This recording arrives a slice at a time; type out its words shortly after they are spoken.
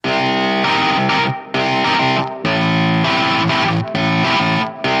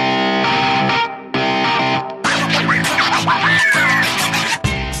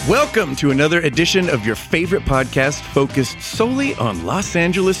Welcome to another edition of your favorite podcast focused solely on Los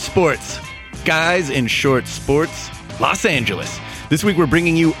Angeles sports. Guys in Short Sports, Los Angeles. This week we're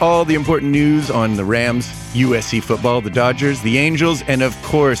bringing you all the important news on the Rams, USC football, the Dodgers, the Angels, and of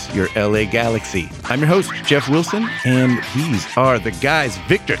course, your LA Galaxy. I'm your host, Jeff Wilson, and these are the guys.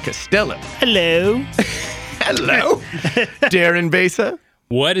 Victor Costello. Hello. Hello. Darren Besa.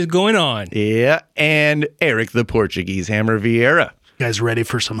 What is going on? Yeah, and Eric the Portuguese Hammer Vieira. You guys ready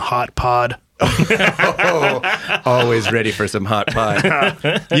for some hot pod? Oh, always ready for some hot pod.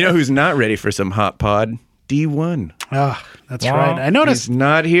 You know who's not ready for some hot pod? D1. Oh, that's right. I noticed He's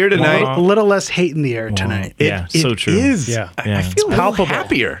not here tonight. a little less hate in the air tonight. So true. It is. Yeah. I feel a little palpable.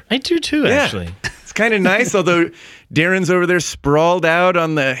 happier. I do too, actually. It's kind of nice, although Darren's over there sprawled out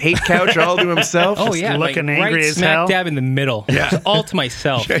on the hate couch all to himself. Oh, yeah. looking like, angry right as smack hell. dab in the middle. Yeah. Just all to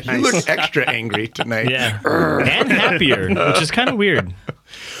myself. You look extra angry tonight. Yeah. And happier, which is kind of weird.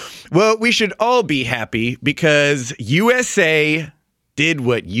 Well, we should all be happy because USA did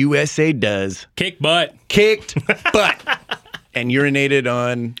what USA does. Kick butt. Kicked butt. And urinated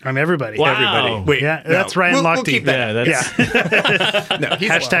on Everybody. Wow. everybody. Wait, Yeah, no. that's Ryan We'll Lochte. keep that. Yeah, No,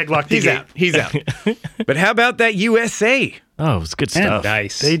 he's Hashtag Lochte He's Gate. out. He's out. But how about that USA? Oh, it's good Man, stuff.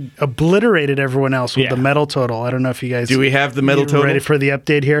 Nice. They obliterated everyone else with Yeah. the medal total. I don't know if you guys Do we have the medal total? ready for the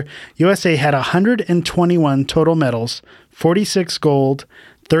update here. USA had 121 total medals, 46 gold,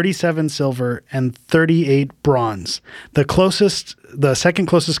 37 silver, and 38 bronze. The second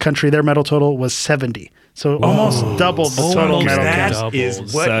closest country, their medal total was 70. So almost doubled the total medal count. That is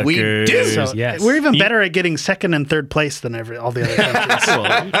Double what we do. suckers. So Yes. we're even better at getting second and third place than all the other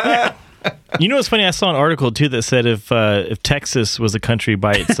countries. You know what's funny? I saw an article too that said if Texas was a country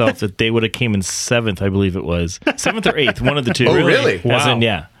by itself, that they would have came in seventh. I believe it was seventh or eighth, one of the two. Oh, really? As Wow. in,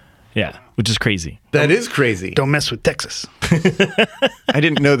 yeah, which is crazy. That is crazy. Don't mess with Texas. I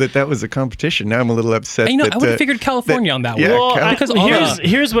didn't know that was a competition. Now I'm a little upset. I know. that, I would have figured California on that yeah, one. Cal- Because all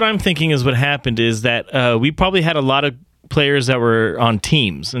Here's what I'm thinking is what happened is that we probably had a lot of players that were on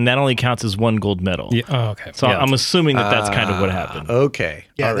teams, and that only counts as one gold medal. Yeah. Oh, okay. So I'm assuming that's kind of what happened. Okay.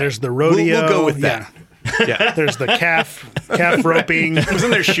 Yeah, All right. there's the rodeo. We'll go with that. Yeah. Yeah. There's the calf roping.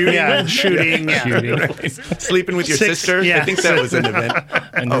 Wasn't there shooting? Yeah, shooting. Yeah. Sleeping with your Six- sister? yeah. I think that was an event.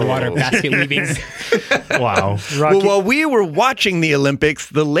 Underwater Oh. basket weavings. Wow. Rocky- Well, while we were watching the Olympics,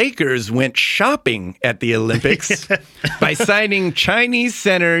 the Lakers went shopping at the Olympics by signing Chinese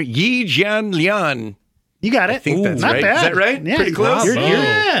center Yi Jianlian. you got it. I think that's Not right. bad. Is that right? Yeah, Pretty close?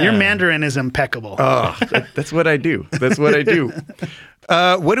 Your Mandarin is impeccable. Oh, that's what I do. That's what I do.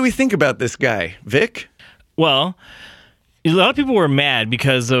 What do we think about this guy, Vic? Well, a lot of people were mad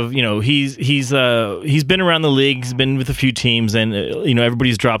because of he's been around the league, he's been with a few teams, and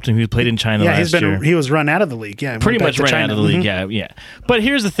everybody's dropped him. He played in China yeah, last year. he was run out of the league. Yeah, Pretty went much back to ran China. out of the league, Mhm. yeah. But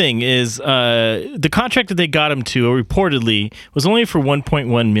here's the thing: is the contract that they got him to, reportedly, was only for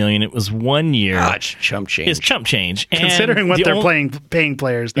 $1.1 million. It was 1 year. It's chump change. It's chump change, and Considering what the they're only- paying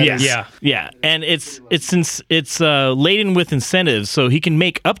players. that is- Yeah, and it's laden with incentives, so he can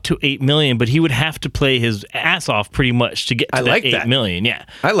make up to $8 million, but he would have to play his ass off pretty much to get to I like $8 that. million. Yeah,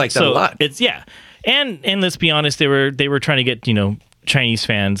 I like that so a lot. It's and let's be honest, they were trying to get Chinese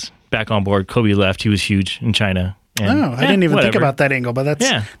fans back on board. Kobe left; he was huge in China. And, Oh, I didn't even think whatever. about that angle, but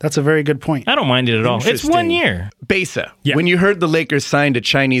that's a very good point. I don't mind it at all. It's Interesting. 1 year. Besa, Yeah. when you heard the Lakers signed a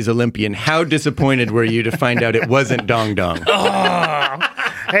Chinese Olympian, how disappointed were you to find out it wasn't Dong Dong?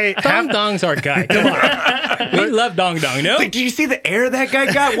 Hey, Dong Dong's our guy. Come on. We love Dong Dong, no? Like, did you see the air that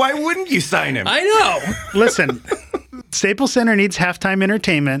guy got? Why wouldn't you sign him? I know. listen, Staples Center needs halftime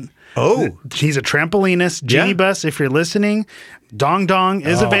entertainment. Oh, He's a trampolinist. Genie Yeah. Bus, if you're listening, Dong Dong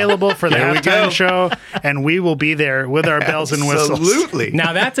is available for the There we go. halftime show, and we will be there with our bells and whistles. absolutely.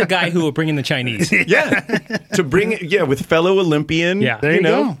 Now that's a guy who will bring in the Chinese. Yeah, to bring it. Yeah, with fellow Olympian. Yeah. There you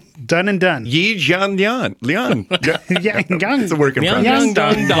go. Done and done. Yi Jianlian. Leon. Yeah, It's a work in Young, progress. young,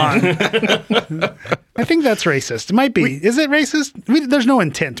 Dong Dong. I think that's racist. It might be. Is it racist? There's no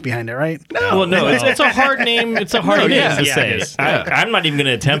intent behind it, right? Well, no, it's a hard name. It's a hard name yeah. to Yeah, say. it is. I'm not even going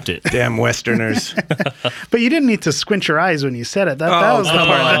to attempt it. Damn Westerners. But you didn't need to squint your eyes when you said it. That was the come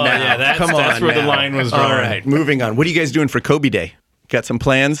part. on now. yeah, that's- Come that's on where the now. line was drawn. All right, moving on. What are you guys doing for Kobe Day? Got some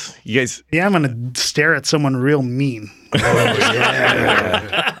plans? You guys? Yeah, I'm going to stare at someone real mean. I'm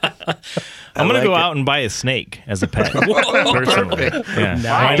going like to go it. out and buy a snake as a pet. Whoa, personally. Yeah.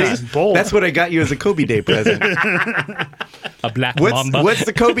 Nice. That's bold. That's what I got you as a Kobe Day present. A black What's mamba. what's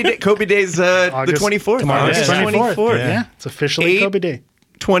the Kobe Day? Kobe Day's the August- 24th. tomorrow. August Yeah. 24th. Yeah. It's officially 8 Kobe Day.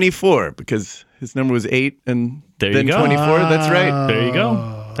 24 because his number was 8 and There you then go. 24. That's right. There you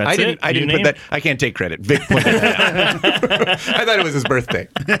go. I didn't put that. I can't take credit. Vic pointed that out. I thought it was his birthday.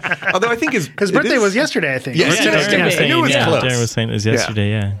 Although I think his birthday was yesterday, I think. Yeah, Darren I knew it was close. Darren was saying it was yesterday,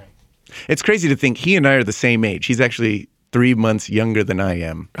 yeah. It's crazy to think he and I are the same age. He's actually 3 months younger than I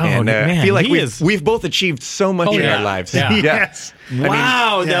am. Oh, and man, I feel like he we've both achieved so much in our lives. Yeah. Yes.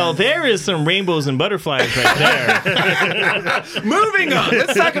 Wow, now there is some rainbows and butterflies right there. Moving on.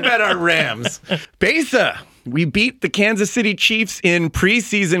 Let's talk about our Rams. Besa, we beat the Kansas City Chiefs in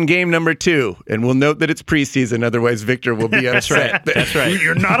preseason game number 2. And we'll note that it's preseason, otherwise Victor will be upset. That's right.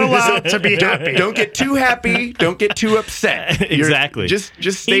 You're not allowed to be happy. Don't get too happy. Don't get too upset. Exactly. Just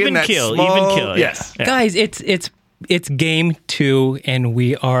stay Even in that kill, small... even kill. Yes. Yeah. Guys, it's game 2, and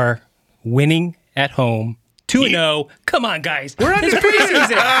we are winning at home. 2-0. Come on, guys. It's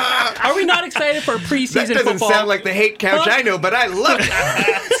preseason. Are we not excited for preseason That doesn't football? sound like the hate couch I know, but I love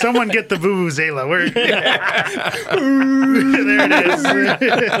it. Someone get the vuvuzela. There it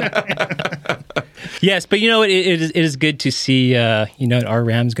is. Yes, but it is good to see our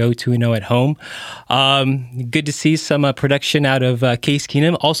Rams go 2-0 at home. Good to see some production out of Case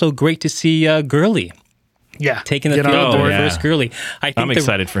Keenum. Also great to see Gurley. Yeah, taking the Get field on for board. first Gurley. I'm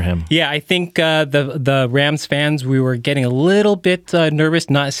excited for him. Yeah, I think the Rams fans, we were getting a little bit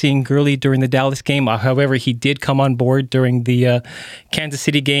nervous not seeing Gurley during the Dallas game. However, he did come on board during the Kansas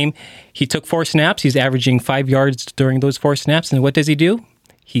City game. He took 4 snaps. He's averaging 5 yards during those 4 snaps. And what does he do?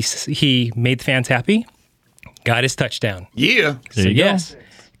 He made the fans happy, got his touchdown. Yeah. So yes,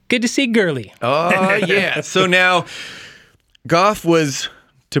 good to see Gurley. Oh, yeah. So now, Goff was,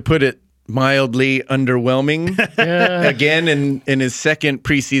 to put it mildly, underwhelming again in his second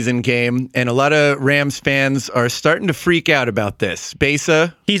preseason game. And a lot of Rams fans are starting to freak out about this.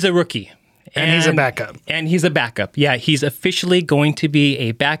 Besa. He's a rookie. And he's a backup. And he's a backup. Yeah, he's officially going to be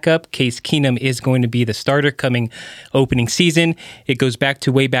a backup. Case Keenum is going to be the starter coming opening season. It goes back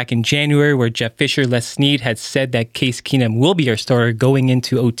to way back in January where Jeff Fisher, Les Snead had said that Case Keenum will be our starter going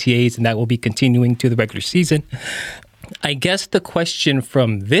into OTAs, and that will be continuing to the regular season. I guess the question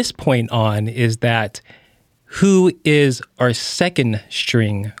from this point on is that who is our second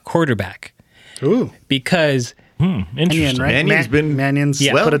string quarterback? Ooh. Because Interesting. Right? Mannion's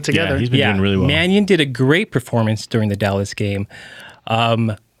put it together. Yeah, he's been doing really well. Mannion did a great performance during the Dallas game.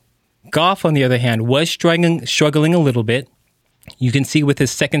 Goff, on the other hand, was struggling a little bit. You can see with his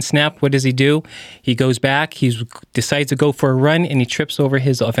second snap, what does he do? He goes back, he decides to go for a run, and he trips over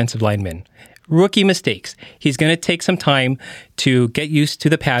his offensive lineman. Rookie mistakes. He's going to take some time to get used to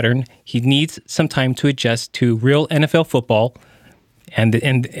the pattern. He needs some time to adjust to real NFL football. And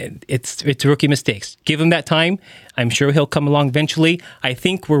it's rookie mistakes. Give him that time. I'm sure he'll come along eventually. I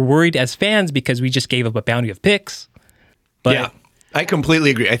think we're worried as fans because we just gave up a bounty of picks. But yeah, I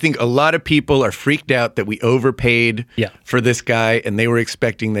completely agree. I think a lot of people are freaked out that we overpaid for this guy, and they were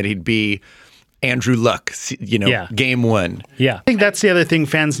expecting that he'd be Andrew Luck, game 1. Yeah. I think that's the other thing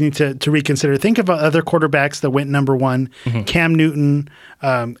fans need to reconsider. Think about other quarterbacks that went number 1, Cam Newton,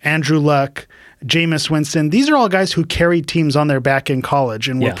 Andrew Luck, Jameis Winston. These are all guys who carried teams on their back in college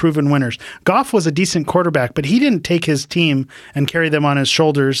and were proven winners. Goff was a decent quarterback, but he didn't take his team and carry them on his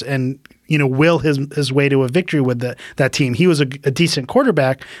shoulders and will his way to a victory with that team. He was a decent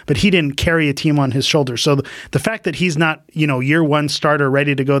quarterback, but he didn't carry a team on his shoulders. So the fact that he's not year 1 starter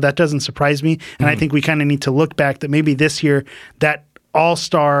ready to go, that doesn't surprise me. And I think we kind of need to look back that maybe this year that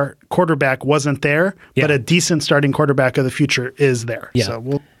all-star quarterback wasn't there, but a decent starting quarterback of the future is there. Yeah. So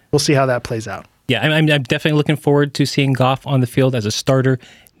we'll see how that plays out. Yeah, I'm definitely looking forward to seeing Goff on the field as a starter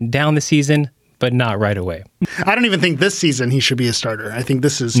down the season, but not right away. I don't even think this season he should be a starter. I think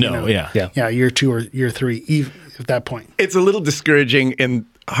this is year 2 or year 3 at that point. It's a little discouraging in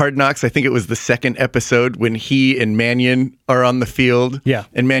Hard Knocks. I think it was the second episode when he and Mannion are on the field. Yeah.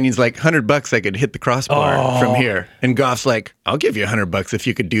 And Mannion's like, $100 I could hit the crossbar from here. And Goff's like, I'll give you $100 if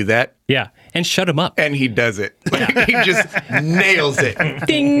you could do that. Yeah. And shut him up. And he does it. He just nails it.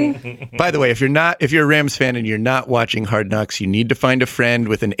 Ding. By the way, if you're a Rams fan and you're not watching Hard Knocks, you need to find a friend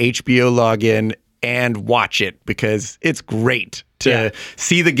with an HBO login and watch it because it's great to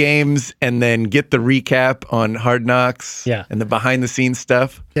see the games and then get the recap on Hard Knocks and the behind the scenes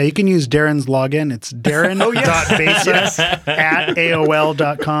stuff. Yeah, you can use Darren's login. It's darren.besa at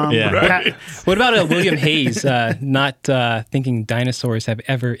AOL.com. Yeah. Right. What about William Hayes not thinking dinosaurs have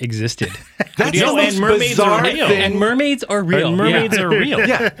ever existed? That's the most bizarre thing. And mermaids are real. And mermaids are real.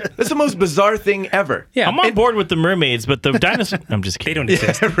 Yeah, that's the most bizarre thing ever. Yeah. I'm on board with the mermaids, but the dinosaurs... I'm just kidding. They don't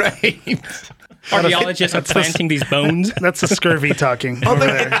exist. Yeah, right. Archaeologists are planting these bones. That's a scurvy talking.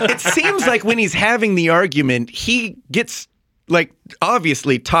 Although it seems like when he's having the argument, he gets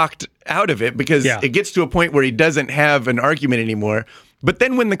obviously talked out of it because it gets to a point where he doesn't have an argument anymore. But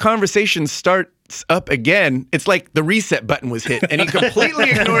then when the conversation starts up again, it's like the reset button was hit, and he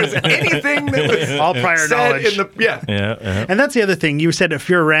completely ignores anything that was All prior said knowledge. in the Yeah. And that's the other thing. You said if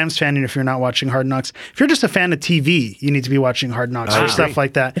you're a Rams fan and if you're not watching Hard Knocks, if you're just a fan of TV, you need to be watching Hard Knocks or stuff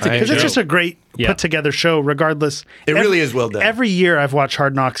like that. Because it's just a great put together show, regardless. It really is well done. Every year I've watched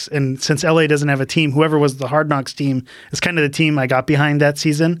Hard Knocks, and since LA doesn't have a team, whoever was the Hard Knocks team is kind of the team I got behind that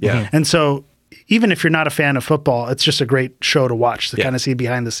season. Yeah. And so even if you're not a fan of football, it's just a great show to watch to kind of see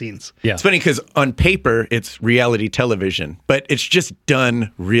behind the scenes. Yeah. It's funny because on paper it's reality television, but it's just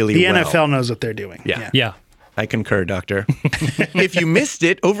done really The well. NFL knows what they're doing. Yeah. I concur, Doctor. If you missed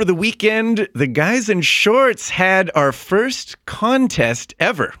it, over the weekend, the Guys in Shorts had our first contest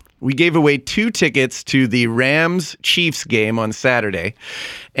ever. We gave away 2 tickets to the Rams-Chiefs game on Saturday,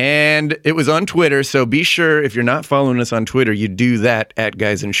 and it was on Twitter, so be sure, if you're not following us on Twitter, you do that at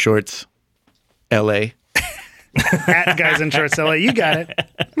Guys in Shorts LA. At Guys in Shorts LA, you got it.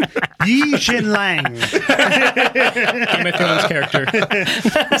 Yi Jin Lang. Game of Thrones character.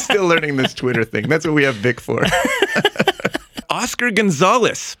 I'm still learning this Twitter thing. That's what we have Vic for. Oscar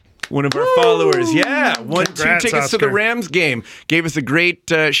Gonzalez, one of our followers. Yeah, won Congrats, 2 tickets to the Oscar. Rams game. Gave us a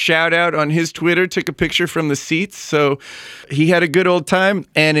great shout out on his Twitter, took a picture from the seats. So he had a good old time.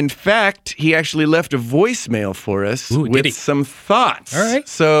 And in fact, he actually left a voicemail for us Ooh, did with he? some thoughts. All right.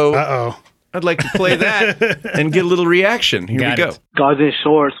 So Uh-oh. I'd like to play that and get a little reaction. Here Got we go. it. Guys in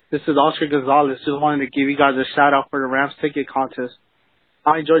Shorts, this is Oscar Gonzalez. Just wanted to give you guys a shout out for the Rams ticket contest.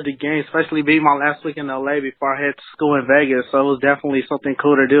 I enjoyed the game, especially being my last week in LA before I head to school in Vegas, so it was definitely something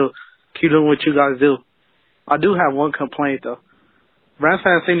cool to do. Keep doing what you guys do. I do have one complaint though. Rams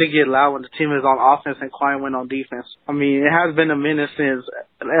fans seem to get loud when the team is on offense and quiet when on defense. I mean, it has been a minute since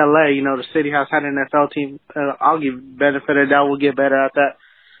LA, the city has had an NFL team. I'll give benefit of that. We'll get better at that.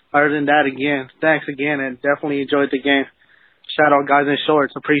 Other than that, again, thanks again, and definitely enjoyed the game. Shout out Guys in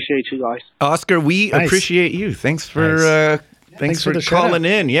Shorts. Appreciate you guys. Oscar, we Nice. appreciate you. Thanks for thanks for for the shout calling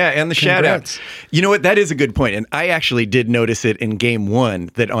in. Yeah, and the shout out. Congrats. You know what? That is a good point. And I actually did notice it in game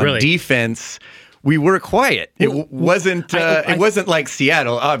 1 that on Really? defense we were quiet. It wasn't it wasn't like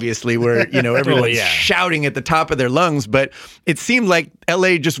Seattle, obviously, where everyone's shouting at the top of their lungs, but it seemed like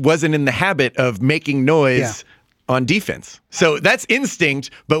LA just wasn't in the habit of making noise on defense. So that's instinct,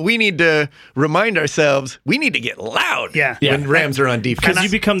 but we need to remind ourselves we need to get loud when Rams are on defense. Because you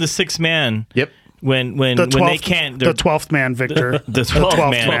become the 6th man. Yep. When The 12th, they can't. the 12th man, Victor. The 12th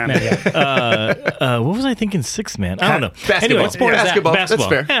man. Yeah. What was I thinking? 6th man. I don't know. Basketball. Anyway, sport Yeah. is that. Basketball.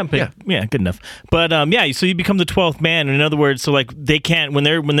 That's fair. Yeah, good enough. But so you become the 12th man. In other words, so like they can't when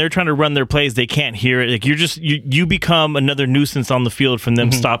they're trying to run their plays, they can't hear it. Like you become another nuisance on the field from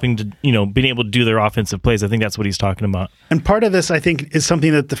them stopping to being able to do their offensive plays. I think that's what he's talking about. And part of this, I think, is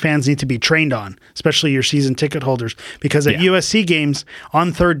something that the fans need to be trained on, especially your season ticket holders. Because at USC games,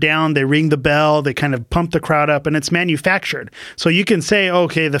 on 3rd down, they ring the bell, they kind of pump the crowd up, and it's manufactured. So you can say,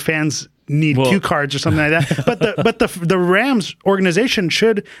 okay, the fans need cue cards or something like that. But the Rams organization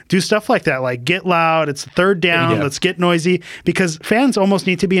should do stuff like that, like get loud, it's 3rd down, let's get noisy, because fans almost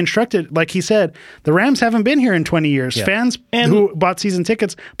need to be instructed. Like he said, the Rams haven't been here in 20 years. Fans who bought season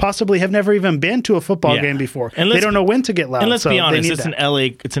tickets possibly have never even been to a football game before. And they don't know when to get loud. And let's so be they honest, need it's that. an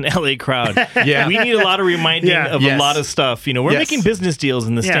LA crowd. We need a lot of reminding of a lot of stuff. We're making business deals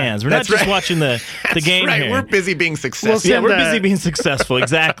in the stands. We're not just watching the game right. here. We're busy being successful. We're busy being successful.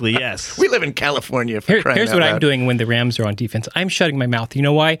 Exactly. Yes. We live in California. For crying Here's out what loud. I'm doing when the Rams are on defense. I'm shutting my mouth. You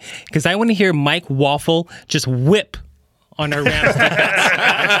know why? Because I want to hear Mike Waffle just whip on our Rams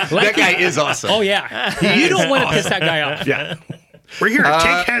defense. That guy is awesome. Oh, yeah. You don't want to piss that guy off. Yeah. We're here to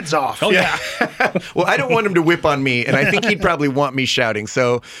take heads off. Oh, yeah. Well, I don't want him to whip on me, and I think he'd probably want me shouting.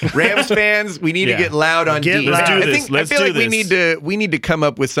 So, Rams fans, we need to get loud on Get D. loud. I Let's think I feel like do this. we need to come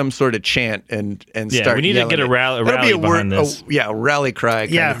up with some sort of chant and start. we need to yelling get a it. rally That'll be behind this. a rally cry.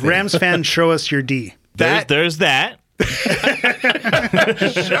 Kind Yeah, of thing. Rams fans, show us your D. There's that.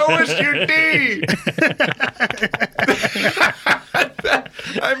 Show us your D.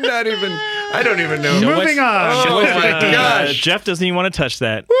 I don't even know. Moving on. Oh my gosh. Jeff doesn't even want to touch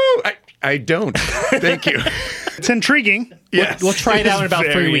that. Woo, I don't. Thank you. It's intriguing. Yes. We'll try it out in about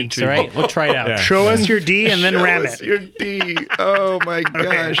Very 3 weeks, all right? We'll try it out. Show us your D and then Show ram us it. your D. Oh my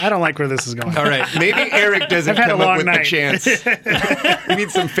gosh. I don't like where this is going. All right, maybe Eric doesn't I've had a come up long with the night. chants. We need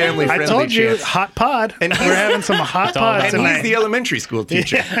some family-friendly I told you, chants. hot pod. And We're having some hot pods And tonight. he's the elementary school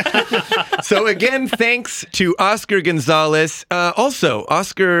teacher. So again, thanks to Oscar Gonzalez. Also,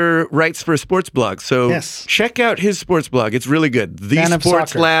 Oscar writes for a sports blog. So Yes. check out his sports blog. It's really good. Fan of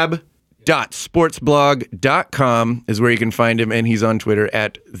soccer. thesportslab.sportsblog.com is where you can find him. And he's on Twitter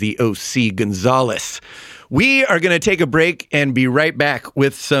at the OC Gonzalez. We are going to take a break and be right back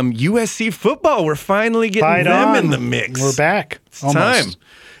with some USC football. We're finally getting Fight them on. in the mix. We're back. It's time.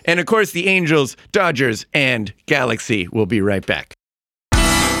 And of course, the Angels, Dodgers, and Galaxy will be right back.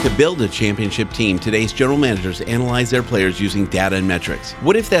 To build a championship team, today's general managers analyze their players using data and metrics.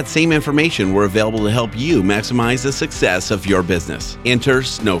 What if that same information were available to help you maximize the success of your business? Enter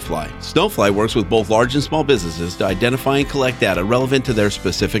Snowfly. Snowfly works with both large and small businesses to identify and collect data relevant to their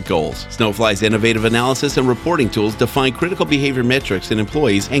specific goals. Snowfly's innovative analysis and reporting tools define critical behavior metrics in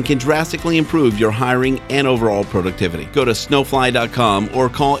employees and can drastically improve your hiring and overall productivity. Go to snowfly.com or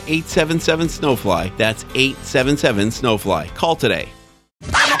call 877-SNOWFLY. That's 877-SNOWFLY. Call today.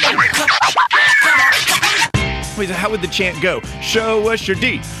 Wait, how would the chant go? Show us your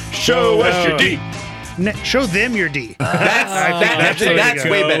D. Show us your D. Show them your D. That's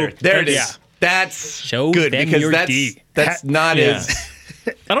way better. There it is. Yeah. That's Show good them because your that's D. that's not as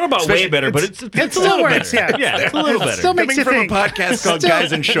I don't know about way better, but it's a little works, better. yeah. It's a little better. Still makes coming you from think. a podcast called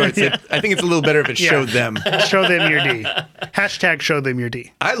Guys in Shorts. I think it's a little better if it showed them. Show them your D. Hashtag show them your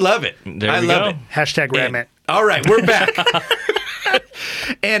D. I love it. There I we love go. it. Hashtag ram it. All right, we're back.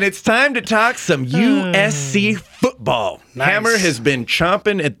 And it's time to talk some USC football. Nice. Hammer has been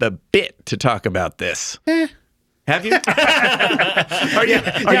chomping at the bit to talk about this. Have you? Are you I'm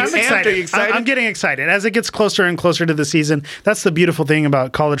amped? excited. Are you excited? I'm getting excited. As it gets closer and closer to the season, that's the beautiful thing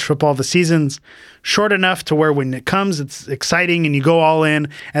about college football. The season's short enough to where when it comes, it's exciting and you go all in.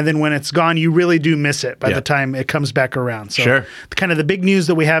 And then when it's gone, you really do miss it by the time it comes back around. So Sure. kind of the big news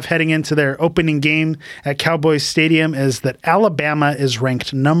that we have heading into their opening game at Cowboys Stadium is that Alabama is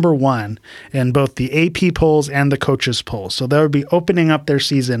ranked number 1 in both the AP polls and the coaches polls. So they'll be opening up their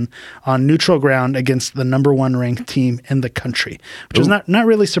season on neutral ground against the number 1 ranked team in the country, which is not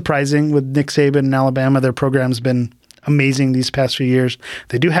really surprising with Nick Saban and Alabama. Their program's been amazing these past few years.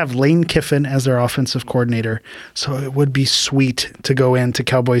 They do have Lane Kiffin as their offensive coordinator, so it would be sweet to go into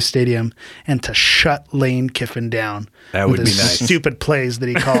Cowboys Stadium and to shut Lane Kiffin down. That with would be his nice. Stupid plays that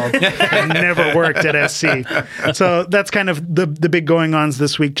he called and never worked at SC. So that's kind of the big going-ons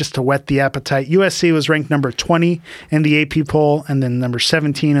this week, just to whet the appetite. USC was ranked number 20 in the AP poll and then number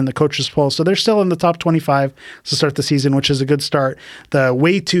 17 in the coaches poll. So they're still in the top 25 to start the season, which is a good start. The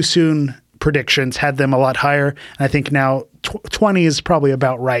way too soon predictions had them a lot higher. And I think now 20 is probably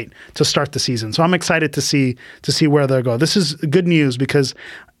about right to start the season. So I'm excited to see where they'll go. This is good news because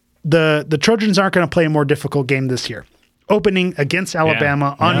the Trojans aren't going to play a more difficult game this year. Opening against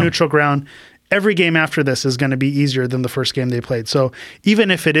Alabama on neutral ground, every game after this is going to be easier than the first game they played. So even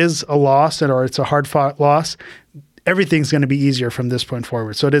if it is a loss or it's a hard-fought loss, everything's going to be easier from this point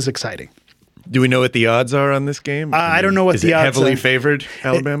forward. So it is exciting. Do we know what the odds are on this game? I don't know what is the it odds heavily are. favored,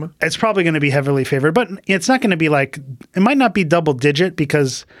 Alabama? It's probably going to be heavily favored, but it's not going to be like, it might not be double digit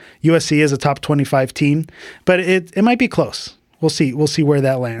because USC is a top 25 team, but it might be close. We'll see. We'll see where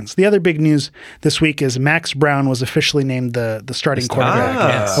that lands. The other big news this week is Max Brown was officially named the starting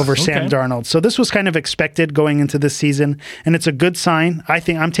quarterback over Sam Darnold. So this was kind of expected going into this season, and it's a good sign. I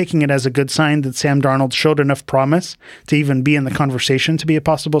think I'm taking it as a good sign that Sam Darnold showed enough promise to even be in the conversation to be a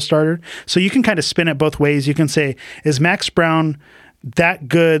possible starter. So you can kind of spin it both ways. You can say, is Max Brown that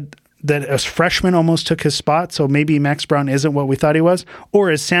good that a freshman almost took his spot, so maybe Max Brown isn't what we thought he was?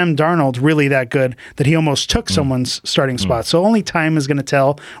 Or is Sam Darnold really that good that he almost took someone's starting spot? So only time is going to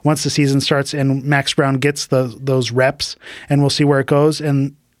tell once the season starts and Max Brown gets those reps, and we'll see where it goes.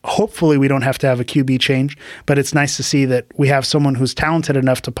 And hopefully we don't have to have a QB change, but it's nice to see that we have someone who's talented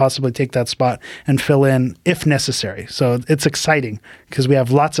enough to possibly take that spot and fill in if necessary. So it's exciting because we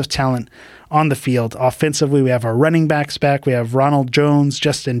have lots of talent on the field. Offensively, we have our running backs back. We have Ronald Jones,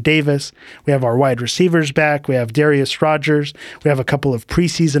 Justin Davis. We have our wide receivers back. We have Darius Rogers. We have a couple of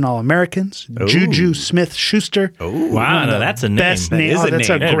preseason All-Americans. Juju Smith-Schuster. Wow, no, that's a name. Best name. is a That's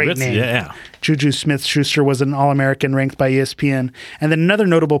name. a great That's- name. yeah. Juju Smith-Schuster was an All-American ranked by ESPN. And then another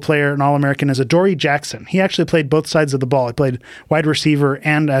notable player, an All-American, is Adoree Jackson. He actually played both sides of the ball. He played wide receiver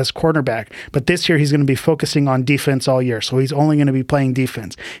and as cornerback. But this year, he's going to be focusing on defense all year. So he's only going to be playing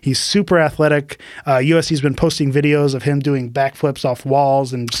defense. He's super athletic. USC's been posting videos of him doing backflips off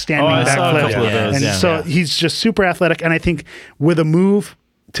walls and standing I saw a backflips. couple of those, And yeah. so he's just super athletic. And I think with a move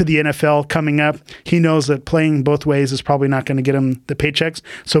to the NFL coming up, he knows that playing both ways is probably not going to get him the paychecks.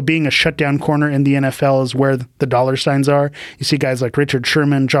 So being a shutdown corner in the NFL is where the dollar signs are. You see guys like Richard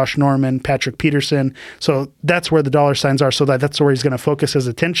Sherman, Josh Norman, Patrick Peterson. So that's where the dollar signs are. So that's where he's going to focus his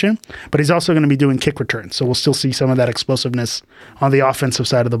attention. But he's also going to be doing kick returns. So we'll still see some of that explosiveness on the offensive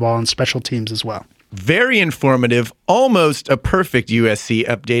side of the ball and special teams as well. Very informative, almost a perfect USC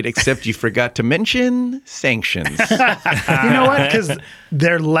update, except you forgot to mention sanctions. You know what? Because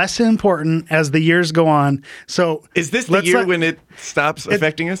they're less important as the years go on. So Is this the year when it stops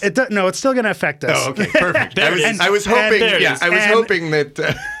affecting us? No, it's still going to affect us. Oh, okay, perfect. I was hoping. I was hoping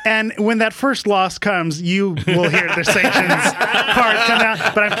that. And when that first loss comes, you will hear the sanctions card come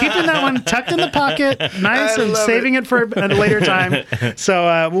out. But I'm keeping that one tucked in the pocket, nice, and saving it for a later time.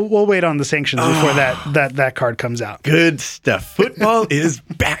 So we'll wait on the sanctions before that card comes out. Good stuff. Football is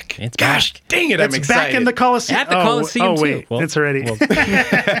back. It's Gosh, back. dang it! I'm It's excited. back in the Coliseum. At the Coliseum, Oh, wait. too. Well, It's already.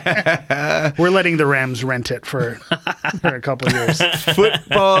 We're letting the Rams rent it for a couple of years.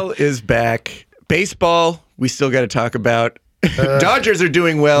 Football is back. Baseball, we still got to talk about. Dodgers are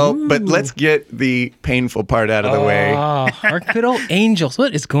doing well, but let's get the painful part out of the way. Our good old Angels.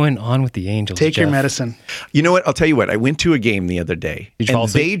 What is going on with the Angels? Take your Jeff? medicine. You know what? I'll tell you what. I went to a game the other day, Did you fall and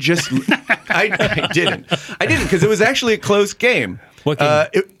asleep? they just. I didn't because it was actually a close game. What game?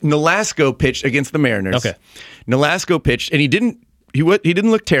 Nolasco pitched against the Mariners. Okay. Nolasco pitched, and he didn't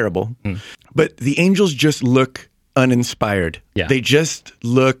look terrible, but the Angels just look uninspired. Yeah. They just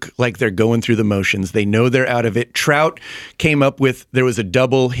look like they're going through the motions. They know they're out of it. Trout came up with, there was a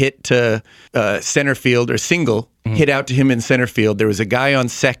double hit to center field, or single hit out to him in center field. There was a guy on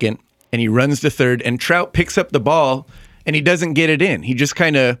second, and he runs to third, and Trout picks up the ball, and he doesn't get it in. He just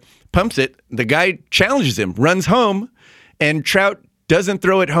kind of pumps it. The guy challenges him, runs home, and Trout doesn't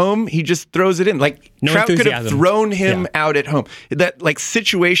throw it home. He just throws it in. Like No Trout could have enthusiasm. thrown him Yeah. out at home. That like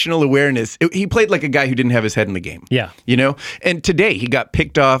situational awareness. He played like a guy who didn't have his head in the game. Yeah. You know? And today he got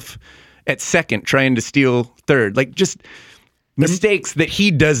picked off at second trying to steal third. Like just mistakes that he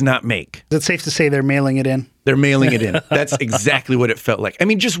does not make. Is it safe to say they're mailing it in? They're mailing it in. That's exactly what it felt like. I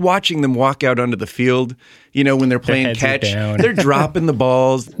mean, just watching them walk out onto the field, you know, when they're playing heads are catch, down. they're dropping the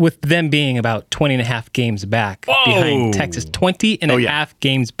balls. With them being about 20 and a half games back behind Texas. 20 and a half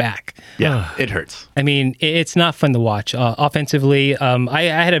games back. Yeah, it hurts. I mean, it's not fun to watch. Offensively, I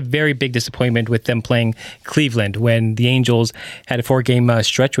had a very big disappointment with them playing Cleveland when the Angels had a 4-game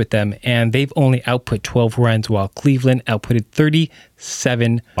stretch with them, and they've only output 12 runs while Cleveland outputted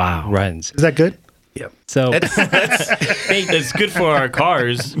 37 runs. Is that good? Yep. So It's good for our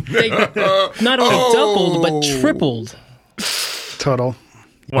cars. they not only doubled, but tripled. Total.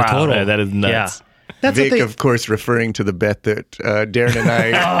 Wow, total. that is nuts. Yeah. That's Vic, what they, of course, referring to the bet that Darren and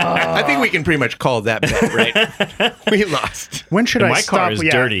I think we can pretty much call that bet, right? We lost. when should I My stop? car is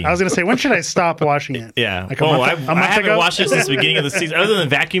dirty. I was going to say, when should I stop watching it? Yeah. Like a month I haven't ago? washed it since the beginning of the season. Other than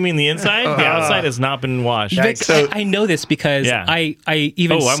vacuuming the inside, the outside has not been washed. Vic, So- I know this because Yeah. I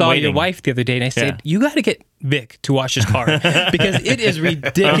even Oh, I'm saw your waiting. wife the other day, and I said, Yeah. you got to get Vic to wash his car because it is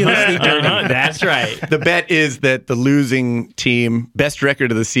ridiculously dirty. That's right. The bet is that the losing team, best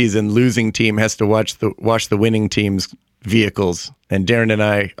record of the season, losing team has to wash the winning team's vehicles. And Darren and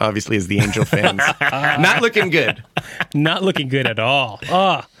I, obviously, as the Angel fans, not looking good. Not looking good at all.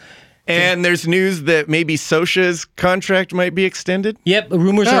 Oh. And there's news that maybe Scioscia's contract might be extended. Yep,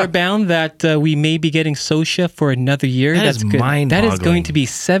 rumors are abound that we may be getting Scioscia for another year. That is good. That is mind-boggling. going to be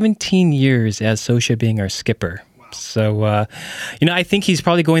 17 years as Scioscia being our skipper. So, I think he's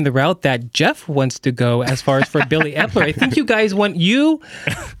probably going the route that Jeff wants to go as far as for Billy Epler. I think you guys want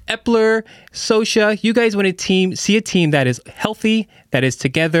Epler, Scioscia, you guys want see a team that is healthy, that is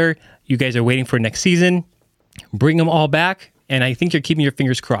together. You guys are waiting for next season. Bring them all back. And I think you're keeping your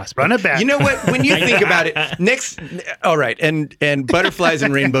fingers crossed. Run it back. You know what? When you think about it, all right, and butterflies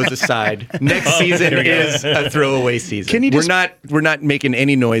and rainbows aside, next season is a throwaway season. Can you just- we're not making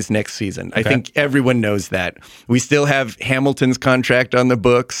any noise next season. I think everyone knows that. We still have Hamilton's contract on the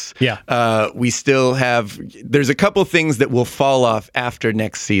books. Yeah. We still have. There's a couple things that will fall off after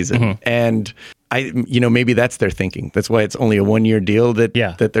next season, and maybe that's their thinking. That's why it's only a 1-year deal that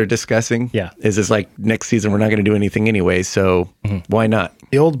they're discussing. Yeah. Is like next season we're not going to do anything anyway, so why not?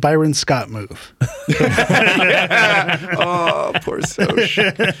 The old Byron Scott move. Oh, poor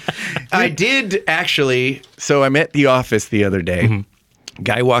Soch. I did actually. So I'm at the office the other day.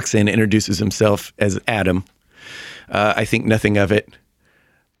 Guy walks in, introduces himself as Adam. I think nothing of it.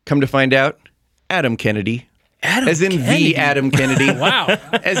 Come to find out, Adam Kennedy. As in the Adam Kennedy. Wow.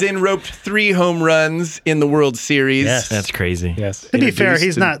 As in roped 3 home runs in the World Series. Yes. That's crazy. Yes. To be fair, Introduced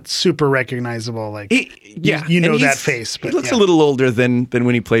he's and- not super recognizable. Like Yeah, you know and that he's- face. But he looks yeah. a little older than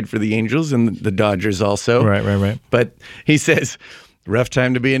when he played for the Angels and the Dodgers also. Right. But he says, Rough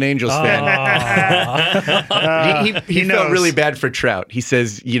time to be an Angels fan. He felt knows. really bad for Trout. He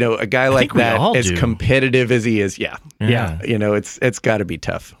says, a guy like think we that, all as do. competitive as he is, yeah. It's got to be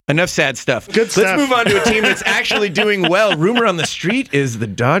tough. Enough sad stuff. Good Let's stuff. move on to a team that's actually doing well. Rumor on the street is the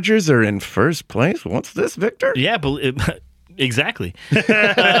Dodgers are in first place. What's this, Victor? Yeah, exactly.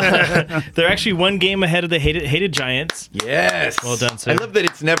 They're actually one game ahead of the hated Giants. Yes. Well done, sir. I love that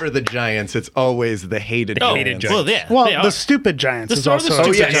it's never the Giants. It's always the hated Giants. Well, yeah. Well, they the are. stupid Giants is The also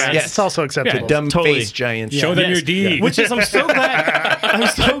stupid Giants. It's also acceptable. Dumb Totally. face Giants. Show them Yes. your D. Which is, I'm so glad. I'm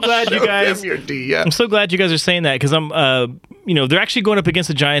so glad you Show guys. them your D, yeah. I'm so glad you guys are saying that because I'm, they're actually going up against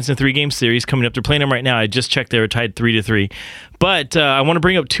the Giants in a 3-game series coming up. They're playing them right now. I just checked; they were tied 3-3. But I want to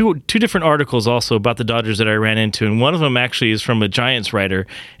bring up two different articles also about the Dodgers that I ran into, and one of them actually is from a Giants writer,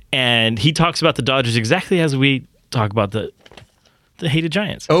 and he talks about the Dodgers exactly as we talk about the hated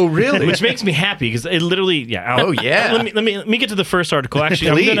Giants. Oh, really? Which makes me happy because it literally, yeah. Oh, yeah. Let me get to the first article.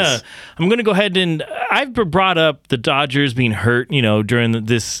 Actually, Please. I'm gonna go ahead and I've brought up the Dodgers being hurt, during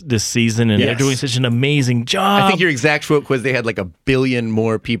this season, and they're Yes. doing such an amazing job. I think your exact quote was they had like 1 billion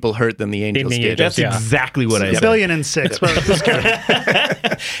more people hurt than the Angels did. that's exactly what I A said. billion and six. But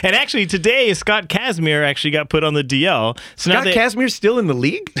And actually, today Scott Kazmir actually got put on the DL. So Scott Kazmir's still in the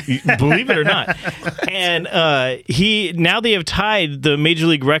league? believe it or not, and now they have tied the major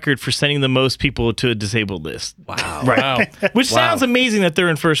league record for sending the most people to a disabled list. Wow. Wow. Which sounds amazing that they're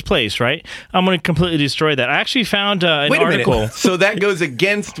in first place, right? I'm going to completely destroy that. I actually found an Wait a article. minute. So that goes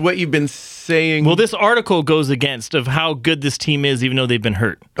against what you've been saying. Well, this article goes against of how good this team is, even though they've been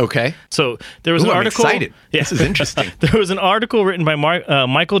hurt. Okay. So there was Ooh, an I'm article. excited. Yeah. This is interesting. There was an article written by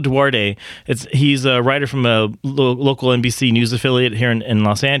Michael Duarte. He's a writer from a local NBC news affiliate here in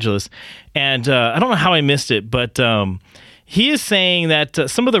Los Angeles, and I don't know how I missed it, but he is saying that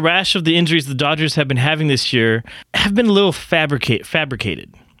some of the rash of the injuries the Dodgers have been having this year have been a little fabricated.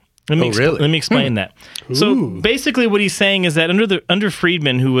 really? Let me explain that. So basically, what he's saying is that under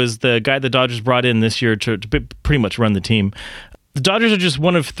Friedman, who was the guy the Dodgers brought in this year to pretty much run the team, the Dodgers are just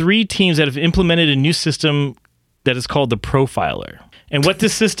one of 3 teams that have implemented a new system that is called the Profiler. And what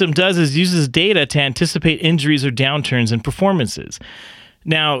this system does is uses data to anticipate injuries or downturns in performances.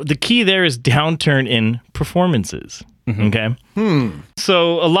 Now, the key there is downturn in performances. Okay.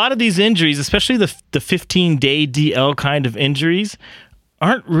 So a lot of these injuries, especially the 15-day DL kind of injuries,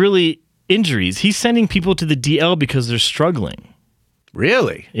 aren't really injuries. He's sending people to the DL because they're struggling.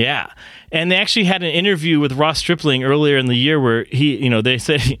 Really? Yeah. And they actually had an interview with Ross Stripling earlier in the year where they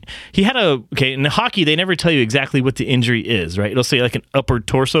said he had in hockey, they never tell you exactly what the injury is, right? It'll say like an upper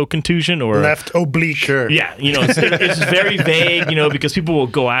torso contusion or left oblique. Sure. yeah, it's very vague, because people will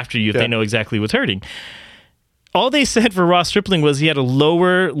go after you if they know exactly what's hurting. All they said for Ross Stripling was he had a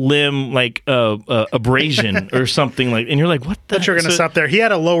lower limb abrasion or something and you're like, what the? But you're going to stop there. He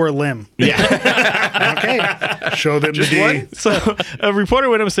had a lower limb. Yeah. Okay. Show them the D. So a reporter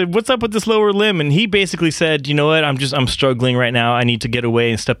went up and said, "What's up with this lower limb?" And he basically said, "You know what? I'm struggling right now. I need to get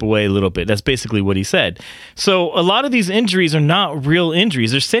away and step away a little bit." That's basically what he said. So a lot of these injuries are not real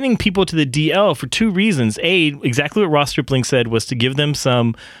injuries. They're sending people to the DL for 2 reasons. A, exactly what Ross Stripling said was to give them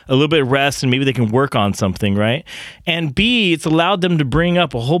a little bit of rest and maybe they can work on something, right? And B, it's allowed them to bring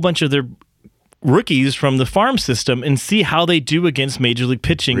up a whole bunch of their rookies from the farm system and see how they do against major league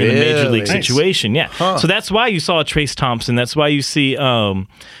pitching in a major league Nice. situation. Yeah. So that's why you saw Trace Thompson. That's why you see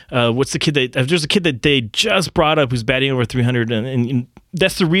what's the kid there's a kid that they just brought up who's batting over 300 and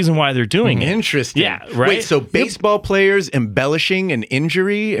that's the reason why they're doing it. Interesting. Yeah, right? Wait, so baseball players embellishing an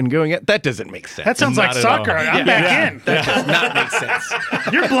injury and going at that doesn't make sense. That sounds like Not at all. soccer. I'm back in. That does not make sense.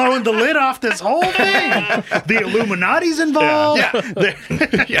 You're blowing the lid off this whole thing. The Illuminati's involved.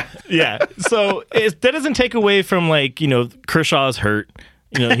 Yeah. So that doesn't take away from Kershaw's hurt.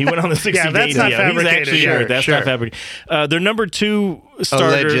 He went on the 60 Yeah, that's days. not He's fabricated. actually Sure, hurt. That's not fabricated. Their number 2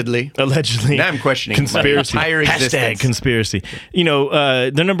 starter. Allegedly. Now I'm questioning conspiracy. my entire existence. Conspiracy.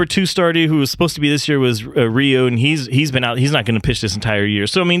 Their number 2 starter who was supposed to be this year was Rio, and he's been out. He's not going to pitch this entire year.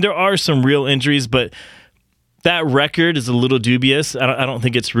 So, there are some real injuries, but that record is a little dubious. I don't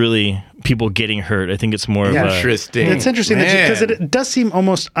think it's really people getting hurt. I think it's more of a... Interesting. It's interesting because Man. it does seem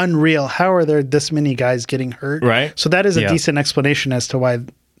almost unreal. How are there this many guys getting hurt? Right. So that is a decent explanation as to why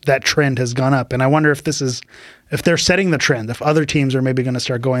that trend has gone up. And I wonder if if they're setting the trend, if other teams are maybe going to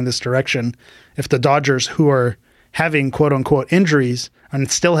start going this direction, if the Dodgers, who are having quote unquote injuries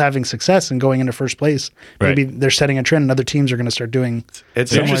and still having success and going into first place, maybe they're setting a trend and other teams are going to start doing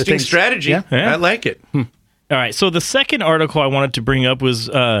It's an similar interesting things. strategy. Yeah. I like it. All right, so the second article I wanted to bring up was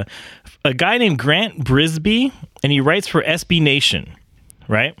a guy named Grant Brisby, and he writes for SB Nation,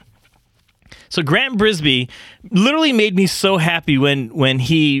 right? So Grant Brisbee literally made me so happy when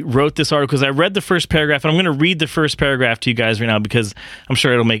he wrote this article, because I read the first paragraph, and I'm going to read the first paragraph to you guys right now because I'm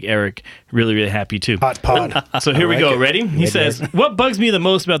sure it'll make Eric really, really happy too. Hot pod. So here we go. Ready? He says, "What bugs me the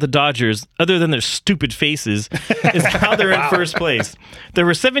most about the Dodgers, other than their stupid faces, is how they're in first place. There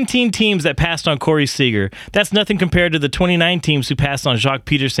were 17 teams that passed on Corey Seager. That's nothing compared to the 29 teams who passed on Jock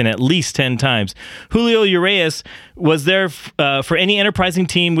Peterson at least 10 times. Julio Urias was there for any enterprising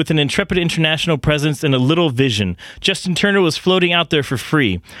team with an intrepid international presence and a little vision. Justin Turner was floating out there for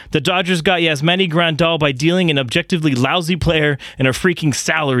free. The Dodgers got Yasmani Grandal by dealing an objectively lousy player and a freaking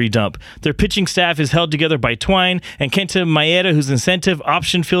salary dump. Their pitching staff is held together by twine, and Kenta Maeda, whose incentive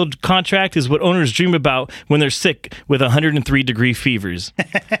option-filled contract is what owners dream about when they're sick with 103-degree fevers."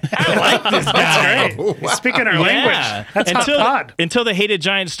 I like this guy. That's great. He's speaking our language. That's hot pod. Until the hated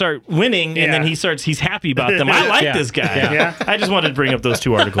Giants start winning, and then he's happy about them. I like this guy. Yeah. I just wanted to bring up those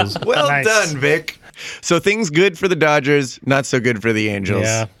two articles. Well Nice. done, Vic. So things good for the Dodgers, not so good for the Angels.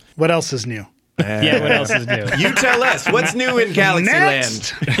 Yeah. What else is new? Yeah, what else is new? You tell us what's new in Galaxy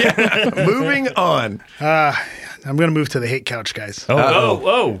Next. Land. Yeah. Moving on. I'm going to move to the hate couch, guys.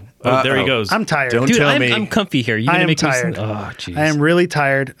 Oh, there he goes. I'm tired. Don't Dude, tell me. I'm comfy here. You I gonna am make tired. Me oh, jeez. I am really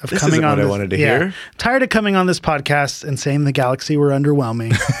tired of This coming isn't on what I this, wanted to hear. Tired of coming on this podcast and saying the Galaxy were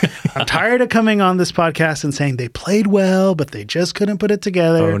underwhelming. I'm tired of coming on this podcast and saying they played well, but they just couldn't put it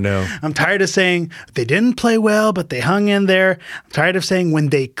together. Oh, no. I'm tired of saying they didn't play well, but they hung in there. I'm tired of saying when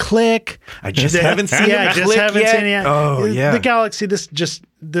they click. I just haven't seen them I just click haven't yet. seen it yet. Oh, yeah. The Galaxy,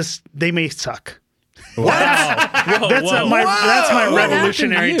 they may suck. That's whoa. my What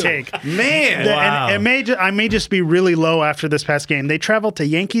revolutionary happened to take. Man. And I may just be really low after this past game. They traveled to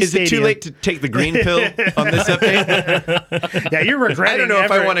Yankee Is Stadium. it too late to take the green pill on this update? Yeah, you're regretting. I don't know if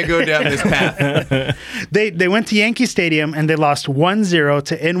I want to go down this path. They went to Yankee Stadium and they lost 1-0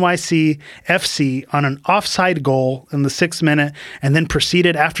 to NYC FC on an offside goal in the 6th minute, and then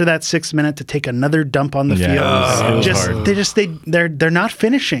proceeded after that 6th minute to take another dump on the field. They're not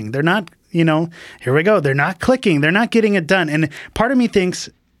finishing. They're not. Here we go. They're not clicking. They're not getting it done. And part of me thinks,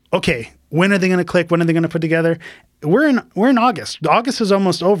 okay, when are they going to click? When are they going to put together? We're in August. August is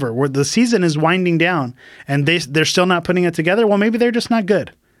almost over. Where the season is winding down, and they're still not putting it together. Well, maybe they're just not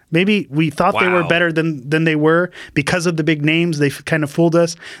good. Maybe we thought they were better than they were because of the big names. They kind of fooled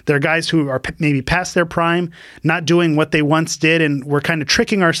us. They're guys who are maybe past their prime, not doing what they once did, and we're kind of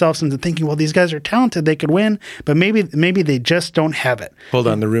tricking ourselves into thinking, well, these guys are talented, they could win, but maybe they just don't have it. Hold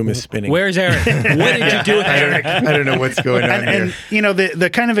on, the room is spinning. Where's Eric? What did you do with Eric? I don't know what's going on here. And the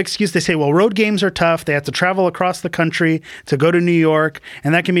kind of excuse they say, well, road games are tough. They have to travel across the country to go to New York,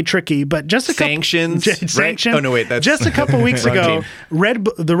 and that can be tricky. But just a Sanctions, couple right? sanctions. Oh no, wait, that's just a couple weeks wrong ago. team.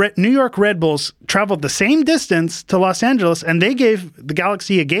 New York Red Bulls traveled the same distance to Los Angeles, and they gave the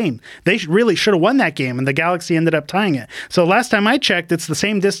Galaxy a game. They really should have won that game, and the Galaxy ended up tying it. So last time I checked, it's the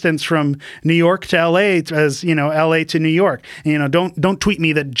same distance from New York to LA as LA to New York. And, don't tweet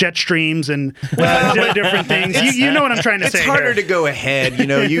me that jet streams and different things. You know what I'm trying to say. It's harder here. to go ahead.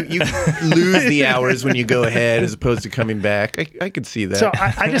 You lose the hours when you go ahead as opposed to coming back. I could see that. So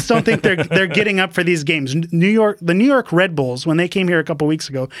I just don't think they're getting up for these games. The New York Red Bulls, when they came here a couple weeks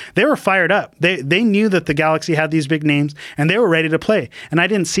ago, they were fired up. They knew that the Galaxy had these big names, and they were ready to play. And I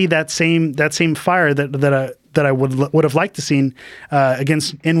didn't see that same fire that I would have liked to seen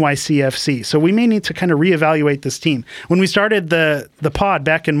against NYCFC. So we may need to kind of reevaluate this team. When we started the pod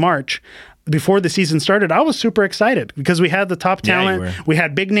back in March, before the season started, I was super excited because we had the top talent. you were. We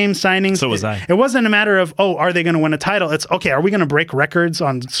had big name signings. So was I. It wasn't a matter of, are they going to win a title? It's, okay, are we going to break records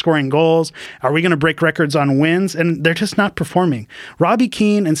on scoring goals? Are we going to break records on wins? And they're just not performing. Robbie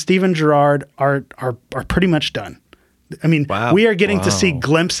Keane and Steven Gerrard are pretty much done. I mean, we are getting to see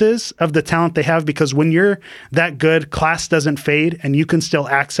glimpses of the talent they have because when you're that good, class doesn't fade and you can still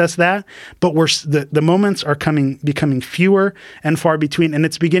access that. But the moments are becoming fewer and far between, and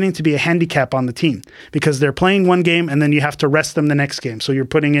it's beginning to be a handicap on the team because they're playing one game and then you have to rest them the next game. So you're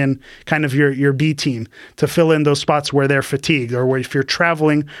putting in kind of your B team to fill in those spots where they're fatigued or where if you're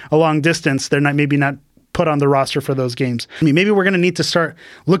traveling a long distance, they're maybe not put on the roster for those games. I mean, maybe we're going to need to start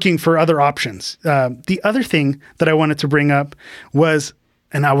looking for other options. The other thing that I wanted to bring up was,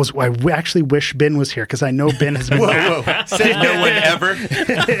 and I actually wish Ben was here because I know Ben has been. Whoa. Said no one ever.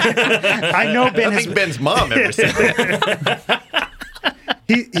 I know Ben I has think Ben's mom ever said that.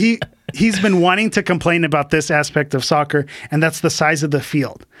 He's been wanting to complain about this aspect of soccer, and that's the size of the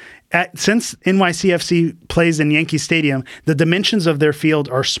field. Since NYCFC plays in Yankee Stadium, the dimensions of their field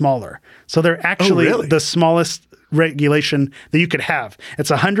are smaller. So they're actually the smallest regulation that you could have. It's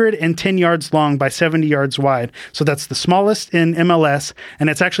 110 yards long by 70 yards wide. So that's the smallest in MLS, and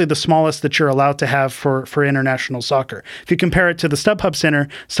it's actually the smallest that you're allowed to have for international soccer. If you compare it to the StubHub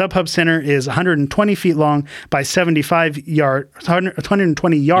Center is 120 feet long by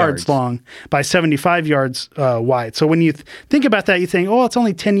 120 yards long by 75 yards wide. So when you think about that, you think, oh, it's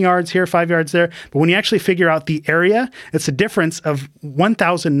only 10 yards here, 5 yards there. But when you actually figure out the area, it's a difference of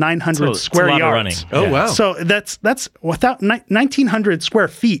 1,900 square yards. Oh, wow. So that's without 1,900 square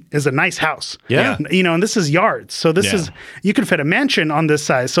feet is a nice house. Yeah. And this is yards. So this is, you can fit a mansion on this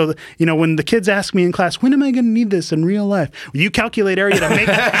size. So, when the kids ask me in class, when am I going to need this in real life? You calculate area to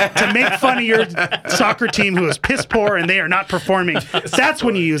make fun of your soccer team who is piss poor and they are not performing. That's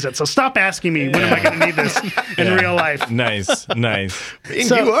when you use it. So stop asking me, when am I going to need this in real life? Nice. And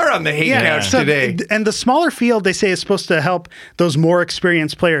you are on the hate couch today. And the smaller field, they say, is supposed to help those more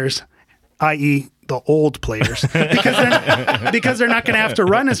experienced players, i.e., the old players, because they're not going to have to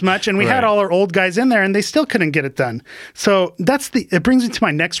run as much. And we had all our old guys in there, and they still couldn't get it done. So it brings me to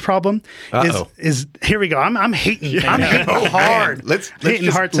my next problem. Is here we go. I'm hating. I'm hating hard. Let's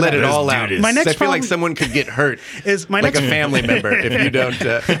just let it all out. My next I feel like someone could get hurt. Is my like next a family member if you don't.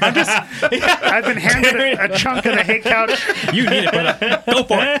 I've been handed a chunk of the hate couch. You need it, brother. Go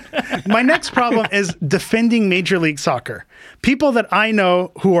for it. My next problem is defending Major League Soccer. People that I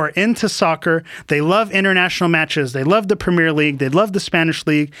know who are into soccer, they love international matches. They love the Premier League. They love the Spanish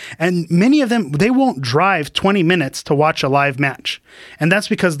League. And many of them, they won't drive 20 minutes to watch a live match. And that's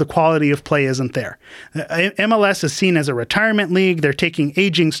because the quality of play isn't there. MLS is seen as a retirement league. They're taking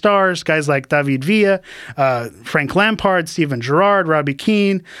aging stars, guys like David Villa, Frank Lampard, Steven Gerrard, Robbie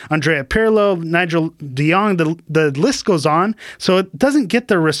Keane, Andrea Pirlo, Nigel de Jong. The list goes on. So it doesn't get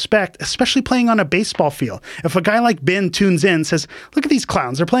the respect, especially playing on a baseball field. If a guy like Ben tunes in and says, look at these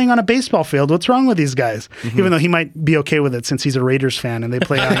clowns, they're playing on a baseball field. What's wrong with these guys? Even though he might be okay with it since he's a Raiders fan and they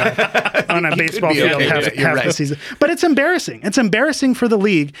play on a baseball field half the season. But it's embarrassing. It's embarrassing for the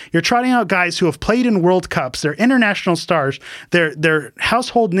league. You're trotting out guys who have played in World Cups. They're international stars. They're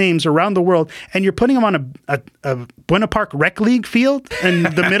household names around the world. And you're putting them on a Buena Park Rec League field in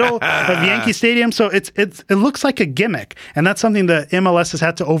the middle of Yankee Stadium. So it looks like a gimmick. And that's something that MLS has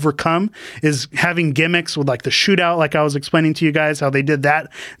had to overcome, is having gimmicks with like the shootout, like I was explaining to you guys, how they did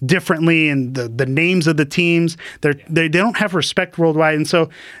that differently, and the names of the teams. They don't have respect worldwide. And so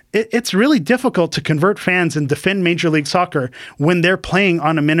it's really difficult to convert fans and defend Major League Soccer when they're playing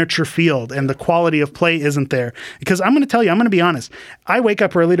on a miniature field and the quality of play isn't there. Because I'm going to tell you, I'm going to be honest. I wake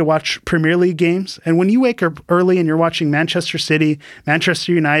up early to watch Premier League games. And when you wake up early and you're watching Manchester City,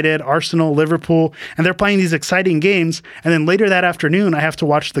 Manchester United, Arsenal, Liverpool, and they're playing these exciting games, and then later that afternoon, I have to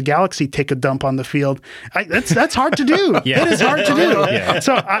watch the Galaxy take a dump on the field. That's hard to do. It is hard to do.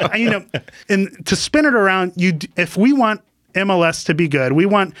 So, and to spin it around, if we want MLS to be good, we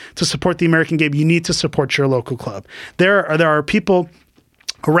want to support the American game, you need to support your local club. There are people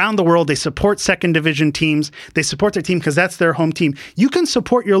around the world, they support second division teams. They support their team because that's their home team. You can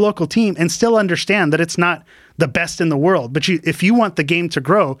support your local team and still understand that it's not the best in the world. But if you want the game to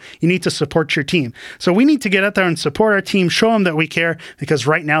grow, you need to support your team. So we need to get out there and support our team, show them that we care, because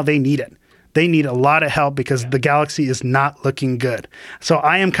right now they need it. They need a lot of help because the Galaxy is not looking good. So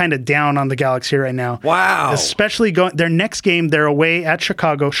I am kind of down on the Galaxy right now. Wow. Especially their next game, they're away at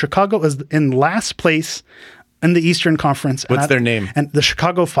Chicago. Chicago is in last place in the Eastern Conference. What's their name? And the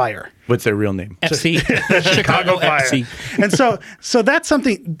Chicago Fire. What's their real name? FC. The Chicago Fire. FC. And so that's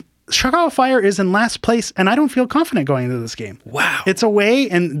something. Chicago Fire is in last place, and I don't feel confident going into this game. Wow. It's away,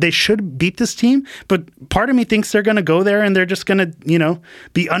 and they should beat this team, but part of me thinks they're going to go there, and they're just going to,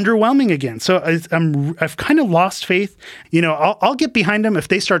 be underwhelming again. So I've kind of lost faith. I'll get behind them if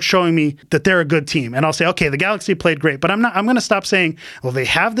they start showing me that they're a good team, and I'll say, okay, the Galaxy played great, but I'm going to stop saying, well, they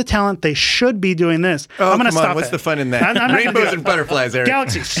have the talent, they should be doing this. Oh, I'm going to stop. What's the fun in that? I'm Rainbows and butterflies, Eric.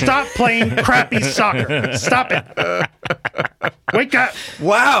 Galaxy, stop playing crappy soccer. Stop it. Wake up.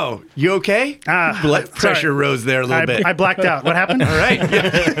 Wow. You okay? Blood pressure rose there a little bit. I blacked out. What happened? All right.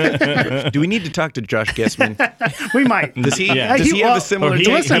 Yeah. Do we need to talk to Josh Gessman? We might. Does he have a similar take?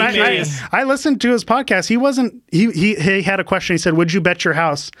 Listen, I listened to his podcast. He had a question. He said, would you bet your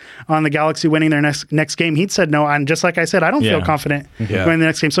house on the Galaxy winning their next game? He'd said no. And just like I said, I don't feel confident going the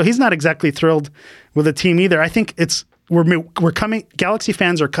next game. So he's not exactly thrilled with the team either. I think we're coming. Galaxy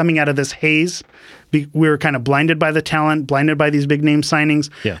fans are coming out of this haze. We were kind of blinded by the talent, blinded by these big name signings,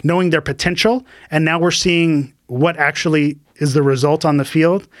 knowing their potential, and now we're seeing what actually is the result on the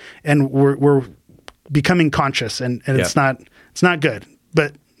field, and we're becoming conscious, and it's not good.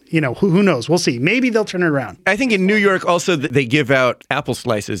 But who knows? We'll see. Maybe they'll turn it around. I think in New York also they give out apple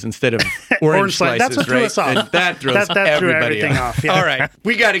slices instead of orange slices. That's what threw right? us off. And that throws That threw everybody everything off. Yeah. All right,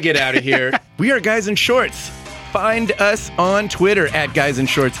 we got to get out of here. We are Guys in Shorts. Find us on Twitter at Guys in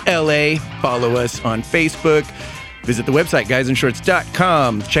Shorts LA. Follow us on Facebook. Visit the website,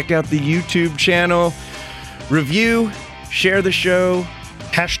 guysinshorts.com. Check out the YouTube channel. Review, share the show.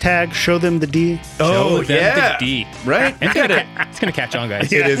 Hashtag show them the D. Oh, Show them yeah. the D. Right? It's gonna catch on, guys.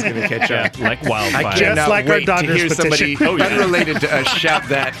 It is going to catch on. Like wildfire. I Just cannot like our wait to Dodgers hear somebody petition. unrelated to us shout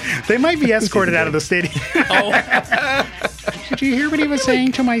that. They might be escorted out of the stadium. Did you hear what he was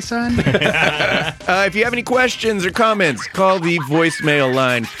saying to my son? If you have any questions or comments, call the voicemail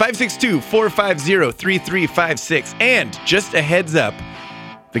line 562-450-3356. And just a heads up,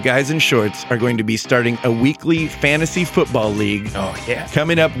 the Guys in Shorts are going to be starting a weekly fantasy football league. Oh yeah.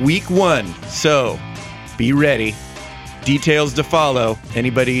 Coming up week 1. So be ready. Details to follow.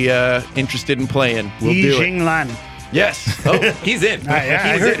 Anybody interested in playing, we'll Yi do it. Jing Lan. Yes. Oh, he's in. I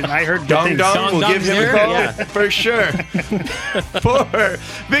He's heard. in. I heard good Dong things. Dong will Dong give him Dong's a call here, for sure. For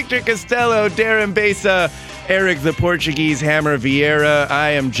Victor Costello, Darren Besa, Eric the Portuguese Hammer Vieira,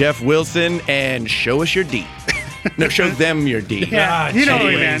 I am Jeff Wilson, and show us your D. No, show them your D. Yeah, you know what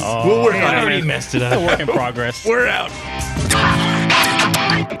I meant. We'll work I on already it. messed it It's a up. work in progress. We're out.